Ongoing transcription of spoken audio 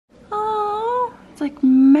it's like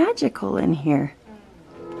magical in here.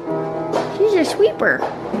 She's a sweeper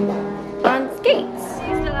on skates.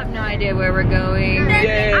 We still have no idea where we're going.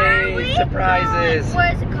 Yay! Surprises!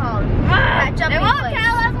 What is it called? That jumping They won't place.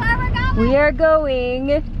 tell us where we're going. We are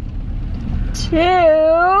going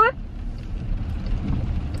to...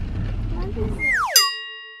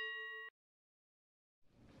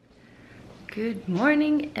 Good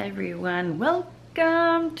morning, everyone.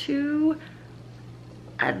 Welcome to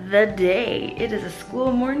the day. It is a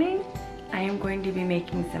school morning. I am going to be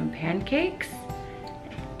making some pancakes,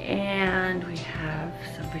 and we have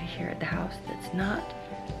somebody here at the house that's not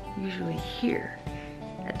usually here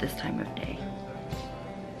at this time of day.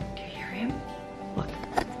 Do you hear him? Look.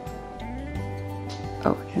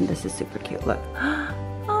 Oh, and this is super cute. Look.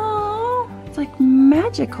 Oh, it's like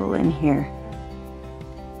magical in here.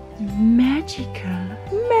 Magical.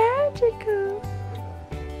 Magical.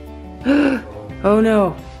 Oh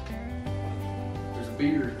no. There's a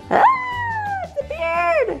beard. Ah, it's a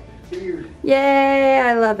beard. Beard. Yay,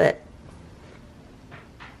 I love it.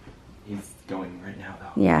 He's going right now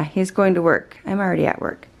though. Yeah, he's going to work. I'm already at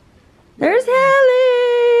work. There's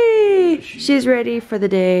Hallie. She's ready for the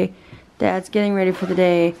day. Dad's getting ready for the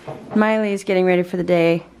day. Miley's getting ready for the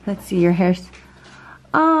day. Let's see your hair's.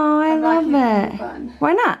 Oh, I love it.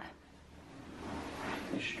 Why not?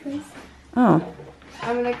 Oh.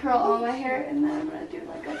 I'm gonna curl all my hair and then I'm gonna do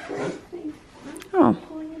like a braid thing. Oh.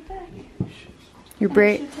 Pulling it back. Your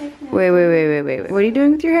braid. Wait. What are you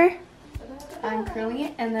doing with your hair? I'm curling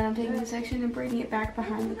it and then I'm taking a section and braiding it back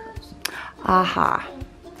behind the curls. Aha.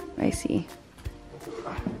 I see.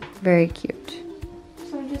 Very cute.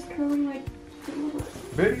 So I'm just curling like a little bit.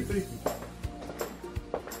 Very pretty.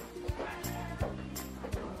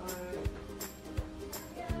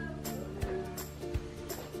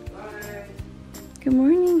 Good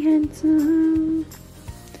morning, handsome.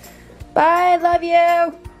 Bye, love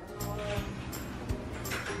you.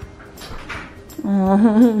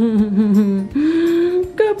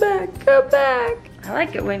 Go back, go back. I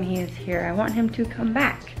like it when he is here. I want him to come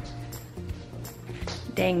back.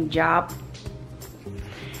 Dang job.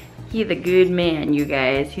 He's a good man, you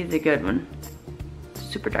guys. He's a good one.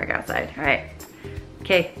 Super dark outside. All right.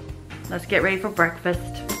 Okay, let's get ready for breakfast.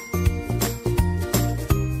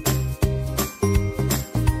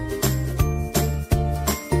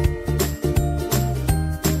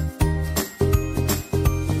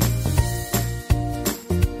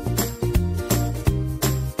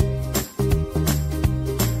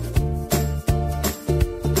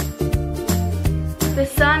 The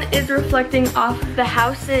sun is reflecting off the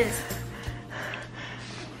houses.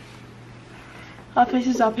 Our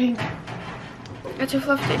places are pink. It's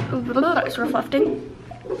reflecting. It's reflecting.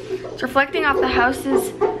 It's reflecting off the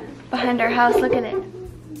houses behind our house. Look at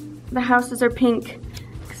it. The houses are pink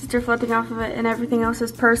because it's reflecting off of it, and everything else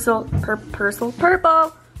is purple. So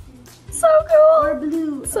cool. Or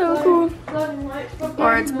blue. So cool.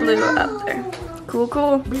 Or it's blue up there. Cool,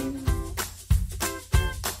 cool.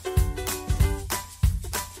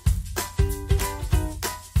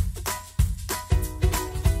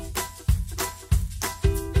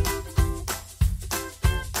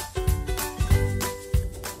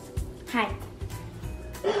 Hi.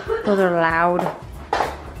 Those are loud.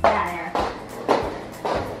 Yeah,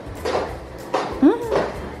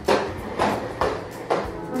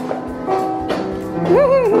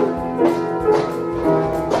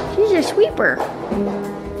 She's a sweeper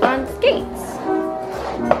on skates.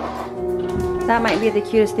 That might be the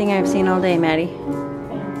cutest thing I've seen all day, Maddie.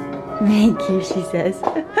 Thank you, she says.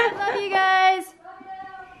 Love you guys.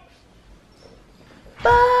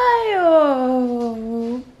 Bye.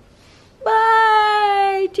 Oh.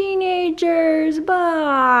 Bye, teenagers.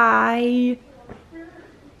 Bye.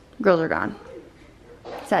 Girls are gone.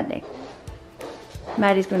 Sad day.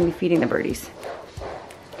 Maddie's going to be feeding the birdies.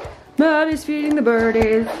 Maddie's feeding the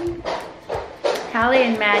birdies. Hallie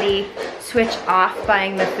and Maddie switch off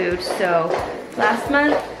buying the food. So last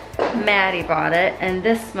month, Maddie bought it, and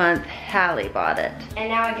this month, Hallie bought it. And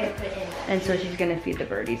now I gotta put it in. And so she's going to feed the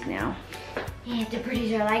birdies now. And the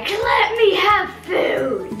birdies are like, let me have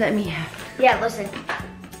food. Let me have. Yeah, listen.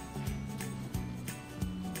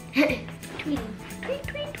 Tweeting. Tweet, tweet,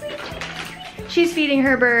 tweet, tweet, tweet. She's feeding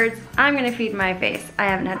her birds. I'm gonna feed my face. I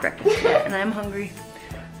haven't had breakfast yet and I'm hungry.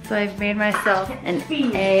 So I've made myself an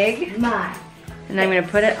egg My. and I'm gonna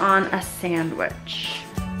put it on a sandwich.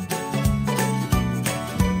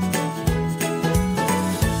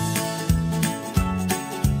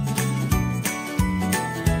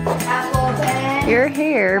 Apple pen. Your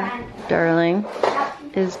hair, darling,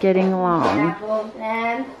 is getting long. Apple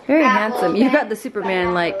pen. Very Apple handsome. You pen. got the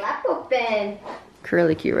Superman like Apple pen.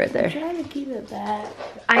 really cute right there. Trying to keep it back.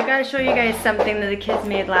 I gotta show you guys something that the kids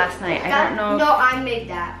made last night. I don't know. No, I made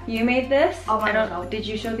that. You made this? All by I don't. myself. Did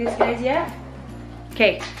you show these guys yet?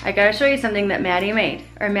 Okay, I gotta show you something that Maddie made.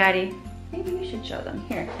 Or Maddie, maybe you should show them.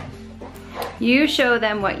 Here. You show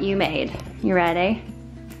them what you made. You ready?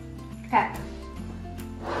 Okay.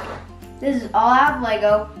 This is all out of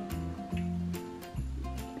Lego.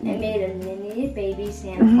 I made a mini baby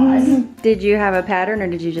Santa Claus. Did you have a pattern or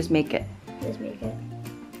did you just make it? Just make it.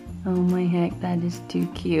 Oh my heck, that is too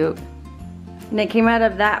cute. And it came out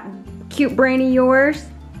of that cute brain of yours?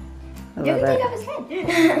 I You love can it. take off his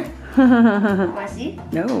head. Want to see?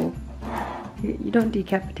 No. You don't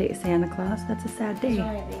decapitate Santa Claus. That's a sad day.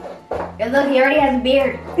 And look, he already has a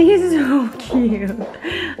beard. He's so cute.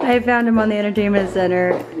 I found him on the entertainment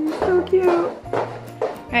center. He's so cute.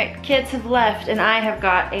 Alright, kids have left and I have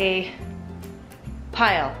got a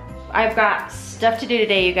pile. I've got stuff to do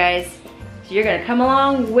today, you guys. So you're gonna come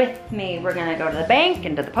along with me. We're gonna go to the bank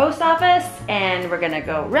and to the post office and we're gonna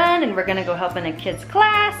go run and we're gonna go help in a kid's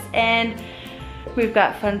class and we've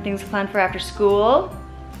got fun things planned for after school.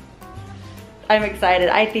 I'm excited.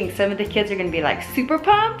 I think some of the kids are gonna be like super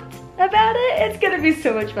pumped about it. It's gonna be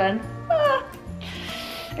so much fun. Ah.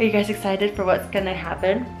 Are you guys excited for what's gonna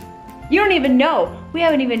happen? You don't even know. We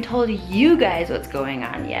haven't even told you guys what's going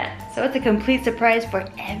on yet. So it's a complete surprise for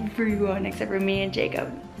everyone except for me and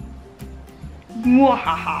Jacob.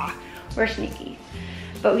 Mwahaha. We're sneaky.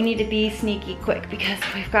 But we need to be sneaky quick because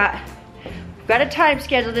we've got a time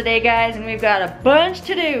schedule today, guys, and we've got a bunch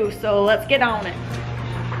to do. So let's get on it.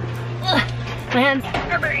 Ugh, my hands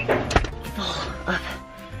are very full of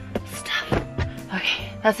stuff.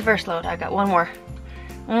 Okay, that's the first load. I got one more.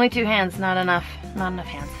 Only 2 hands, not enough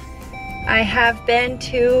hands. I have been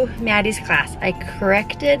to Maddie's class. I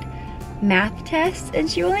corrected math tests and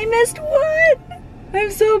she only missed 1.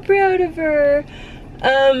 I'm so proud of her.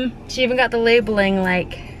 She even got the labeling,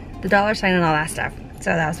 like the $ sign and all that stuff.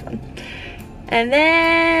 So that was fun. And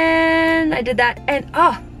then I did that and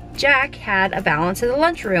oh, Jack had a balance in the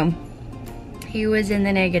lunchroom. He was in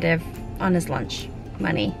the negative on his lunch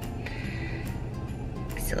money.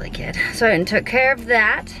 Silly kid. So I went and took care of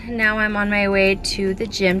that. Now I'm on my way to the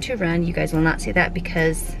gym to run. You guys will not see that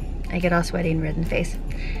because I get all sweaty and red in the face.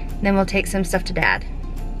 And then we'll take some stuff to Dad.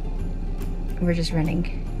 We're just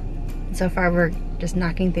running. So far we're just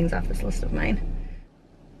knocking things off this list of mine.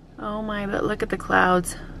 Oh my, but look at the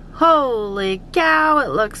clouds. Holy cow,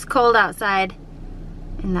 it looks cold outside.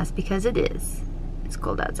 And that's because it is. It's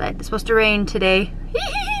cold outside. It's supposed to rain today.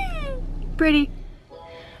 Pretty.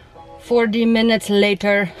 40 minutes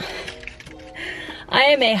later. I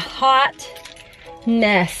am a hot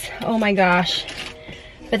mess. Oh my gosh.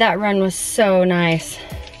 But that run was so nice.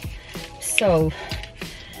 So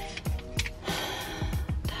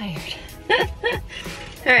tired.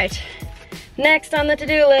 All right. Next on the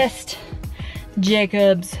to-do list,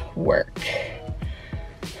 Jacob's work.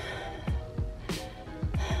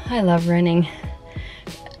 I love running.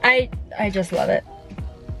 I just love it.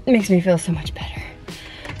 It makes me feel so much better.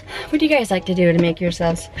 What do you guys like to do to make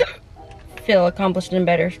yourselves feel accomplished and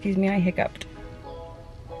better? Excuse me, I hiccuped.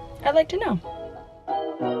 I'd like to know.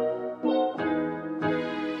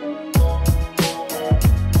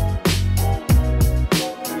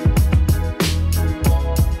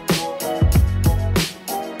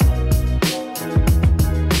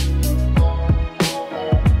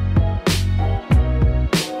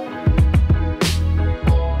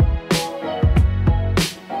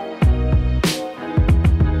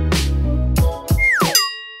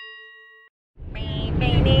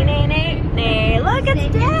 Look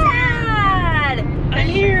at Dad! I'm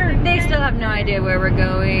here! They still have no idea where we're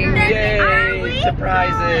going. Yay!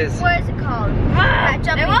 Surprises! What is it called? That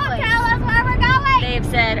jumping They won't place. tell us where we're going. They've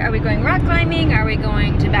said, are we going rock climbing? Are we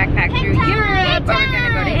going to backpack through Europe? Are we going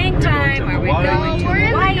to go to Hang Time? Are we going to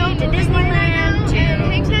Hawaii, to Disneyland, to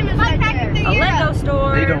a Lego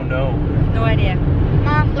store? They don't know. No idea.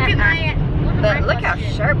 Mom, look at my. But look how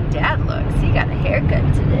sharp Dad looks. He got a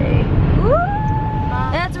haircut today. Woo!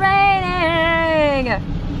 It's raining!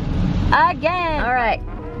 Again! Alright,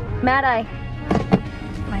 Mad-Eye.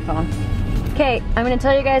 My phone. Okay, I'm gonna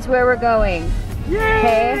tell you guys where we're going.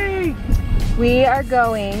 Okay? We are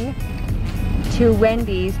going to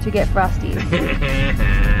Wendy's to get Frosties.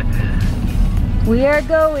 We are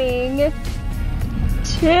going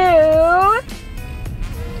to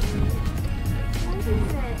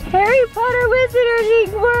Harry Potter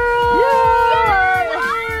Wizarding World!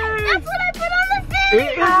 That's what I put on the It thing!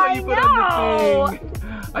 is what you put on the thing.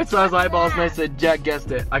 I saw his eyeballs and I said, Jack guessed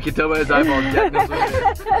it. I could tell by his eyeballs Jack knows what it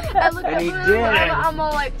is. I looked And he at did. I'm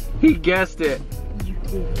all like, He guessed it.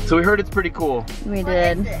 So we heard it's pretty cool. We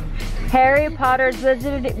did. Harry Potter's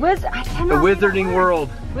Wizarding World.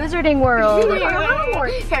 Wizarding World.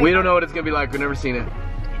 We don't know what it's gonna be like. We've never seen it.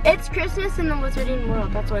 It's Christmas in the Wizarding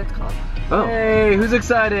World. That's what it's called. Oh. Hey, who's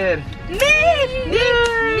excited? Me!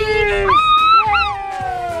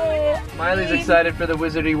 Miley's excited for the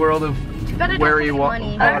Wizarding World of Harry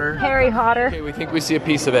Potter. Harry Potter. Okay, we think we see a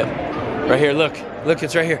piece of it. Right here, look. Look,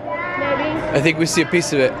 it's right here. Maybe. I think we see a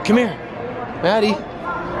piece of it. Come here. Maddie.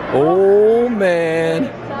 Oh, man.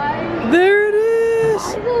 There it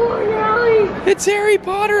is. It's Harry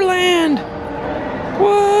Potter land.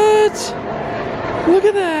 What? Look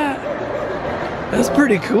at that. That's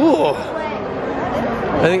pretty cool.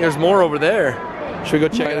 I think there's more over there. Should we go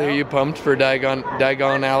check it out? Are you pumped for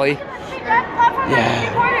Diagon Alley?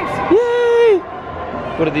 Yeah. Yay!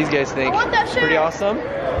 What do these guys think? Pretty awesome?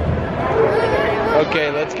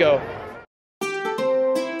 Okay, let's go.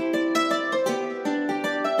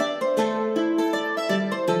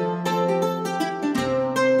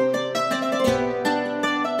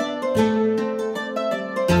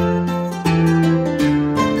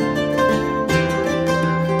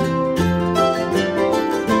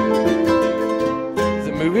 Is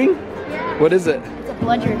it moving? What is it? It's a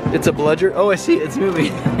bludger. It's a bludger? Oh, I see it. It's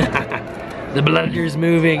moving. The bludger's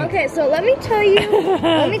moving. Okay, so let me tell you.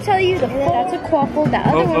 That's a quaffle. That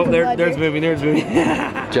other one's a bludger. There's moving.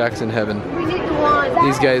 Jack's in heaven. We need the wand.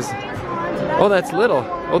 These guys. Oh, that's little.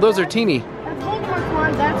 Oh, those are teeny. That's Voldemort's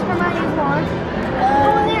wand. That's Hermione's wand.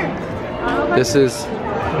 There. This is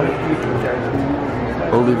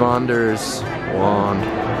Ollivander's wand.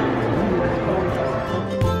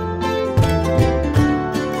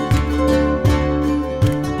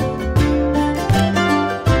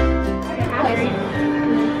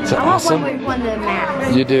 Is that awesome? I want one with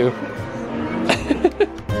maps. You do.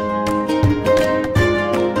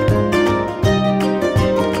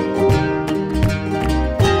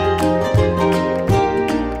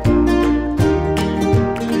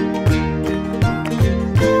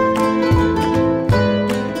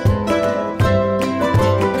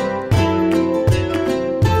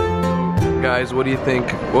 Guys, what do you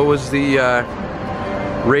think? What was the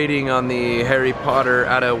rating on the Harry Potter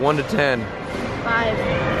out of 1 to 10?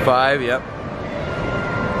 5. 5, yep.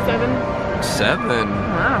 7. 7.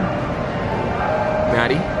 Wow.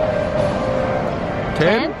 Maddie?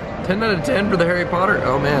 10? 10 out of 10 for the Harry Potter?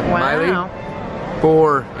 Oh man. Wow. Miley?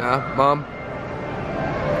 4. Yeah, Mom?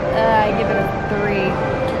 I give it a 3.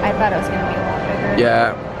 I thought it was gonna be a lot bigger.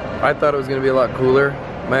 Yeah, I thought it was gonna be a lot cooler.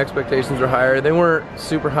 My expectations were higher. They weren't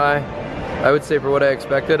super high. I would say for what I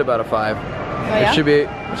expected, about a 5. Oh, yeah? It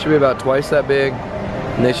should be about twice that big,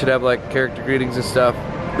 and they should have like character greetings and stuff.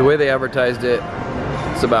 The way they advertised it,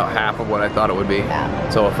 it's about half of what I thought it would be. Yeah.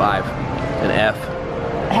 So a 5, an F.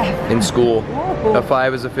 In school. A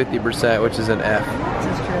 5 is a 50%, which is an F.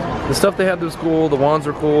 This is true. The stuff they had to school, the wands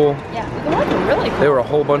were cool. Yeah, the ones are really cool. They were a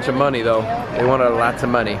whole bunch of money though. They wanted lots of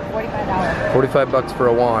money. $45. 45 bucks for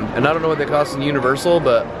a wand. And I don't know what they cost in Universal,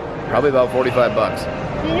 but probably about 45 bucks.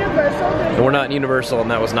 Universal. And we're not in Universal, and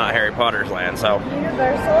that was not Harry Potter's land, so.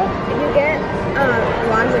 Universal. If you get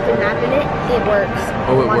one with a map in it, it works.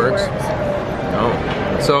 Oh, it works? Oh.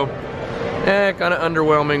 So, kind of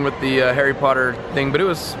underwhelming with the Harry Potter thing, but it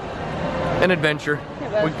was an adventure.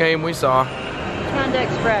 We came, we saw. Panda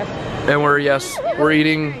Express. And we're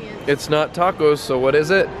eating, it's not tacos, so what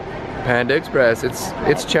is it? Panda Express.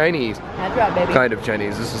 It's Chinese. Head drop, baby. Kind of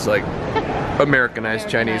Chinese. This is like Americanized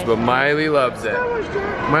Chinese, but Miley loves it.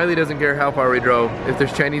 Miley doesn't care how far we drove. If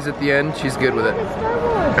there's Chinese at the end, she's good with it.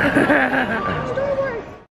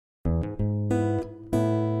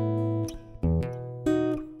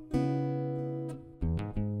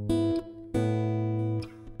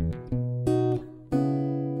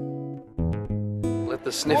 Let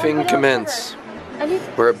the sniffing commence.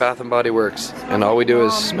 We're at Bath & Body Works, and all we do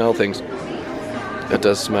is smell things. It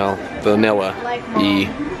does smell vanilla-y.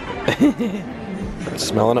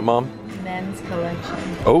 Smelling it, Mom? Men's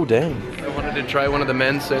collection. Oh, dang. I wanted to try one of the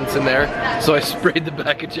men's scents in there, so I sprayed the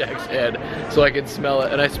back of Jack's head so I could smell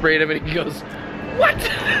it, and I sprayed him and he goes, "What?"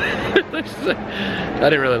 I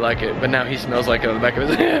didn't really like it, but now he smells like it on the back of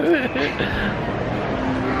his head.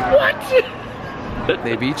 What?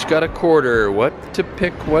 They've each got a quarter. What to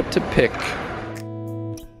pick, what to pick.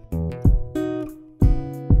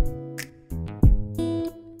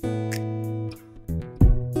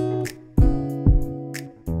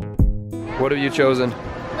 What have you chosen?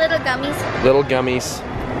 Little gummies. Little gummies.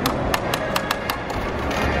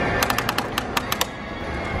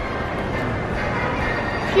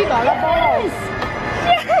 She got a ball.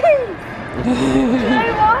 Yes! I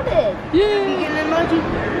want it. Yeah. You get an emoji?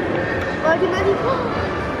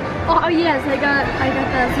 Oh yes, I got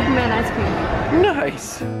the Superman ice cream.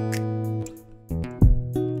 Nice.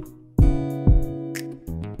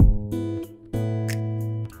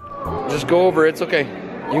 Just go over, it's okay.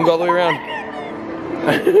 You can go all the way around.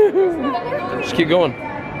 Just keep going.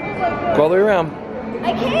 Go all the way around.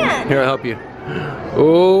 I can't. Here, I'll help you.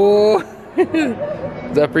 Oh,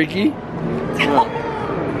 is that freaky?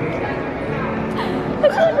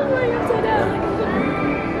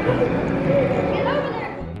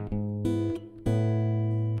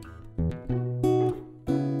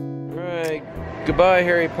 Alright, goodbye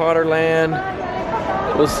Harry Potter land.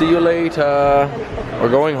 We'll see you later. We're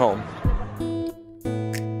going home.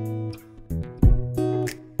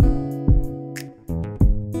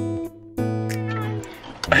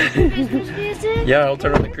 Yeah, I'll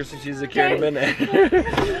turn on the Christmas music here in a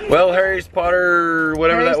minute. Well, Harry Potter,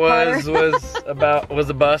 whatever that was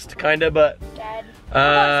a bust, kinda, but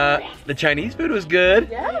the Chinese food was good.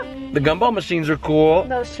 Yeah. The gumball machines were cool.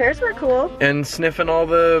 Those chairs were cool. And sniffing all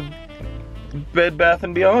the Bed Bath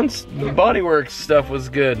 & Beyond Body Works stuff was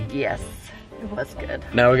good. Yes, it was good.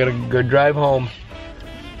 Now we gotta go drive home.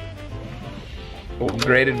 Oh,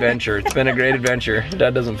 great adventure. It's been a great adventure.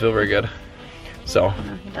 Dad doesn't feel very good. So,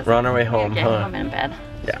 we're on our way home, Get huh? home in bed.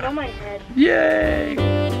 Yeah. Oh my head. Yay!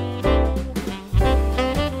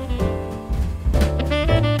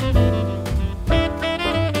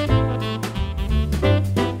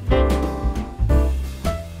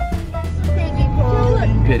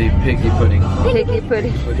 Piggy pudding. Piggy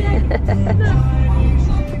pudding.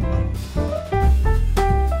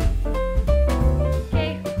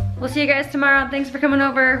 Okay, we'll see you guys tomorrow. Thanks for coming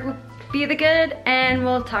over. Be the good, and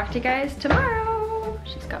we'll talk to you guys tomorrow.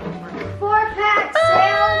 She's got homework. 4-pack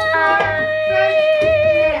sales are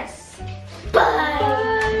Christmas. Bye.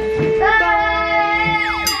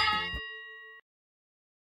 Bye.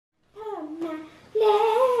 Oh, my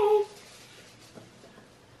leg.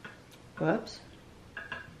 Whoops.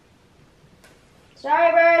 Sorry,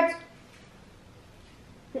 birds.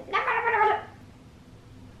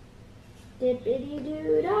 Dippity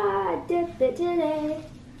doo dah, dip it today.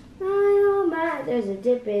 My oh my, there's a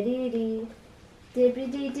dippity dee.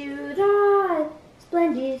 Dippity doo dah,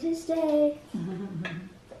 splendid to stay.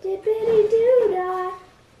 Dippity doo dah,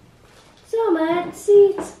 so much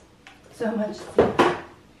seats. So much.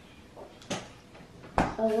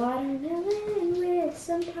 A watermelon with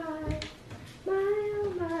some pie. My oh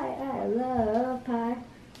my, I love pie.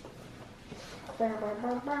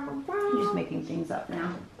 You're just making things up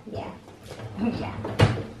now. Yeah. Yeah.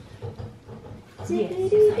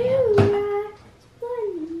 Zippity-doo-dah,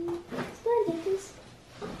 splendid to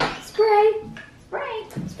spray,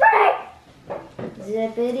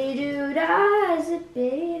 Zippity-doo-dah,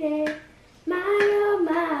 zippity-day. My oh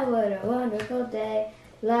my, what a wonderful day.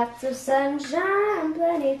 Lots of sunshine,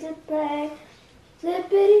 plenty to play.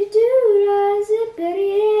 Zippity-doo-dah,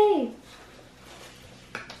 zippity-day.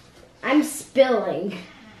 I'm spilling.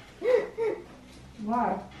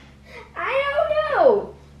 Why? I don't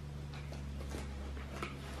know.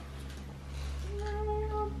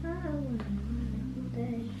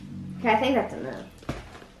 Okay, I think that's enough.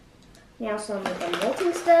 Now some of the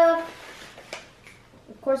molten stuff.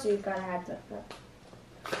 Of course you've got to have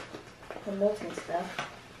the molten stuff.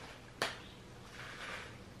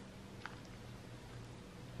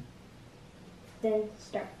 Then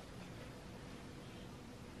start.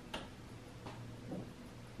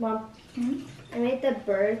 Mom, I made the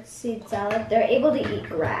bird seed salad. They're able to eat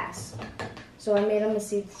grass. So I made them a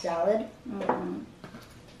seed salad.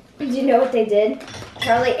 Did you know what they did?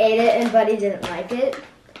 Charlie ate it and Buddy didn't like it.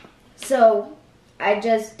 So I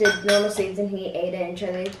just did normal seeds and he ate it, and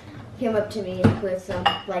Charlie came up to me with some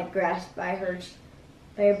like grass by her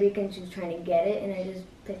beak and she was trying to get it, and I just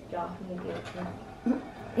picked it off and gave it to her.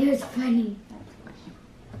 It was funny.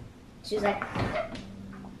 She was like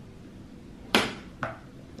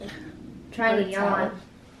trying to yawn.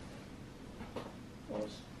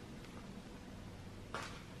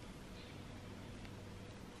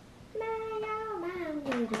 My, oh my,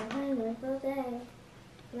 what a wonderful day.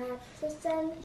 Lots of sun.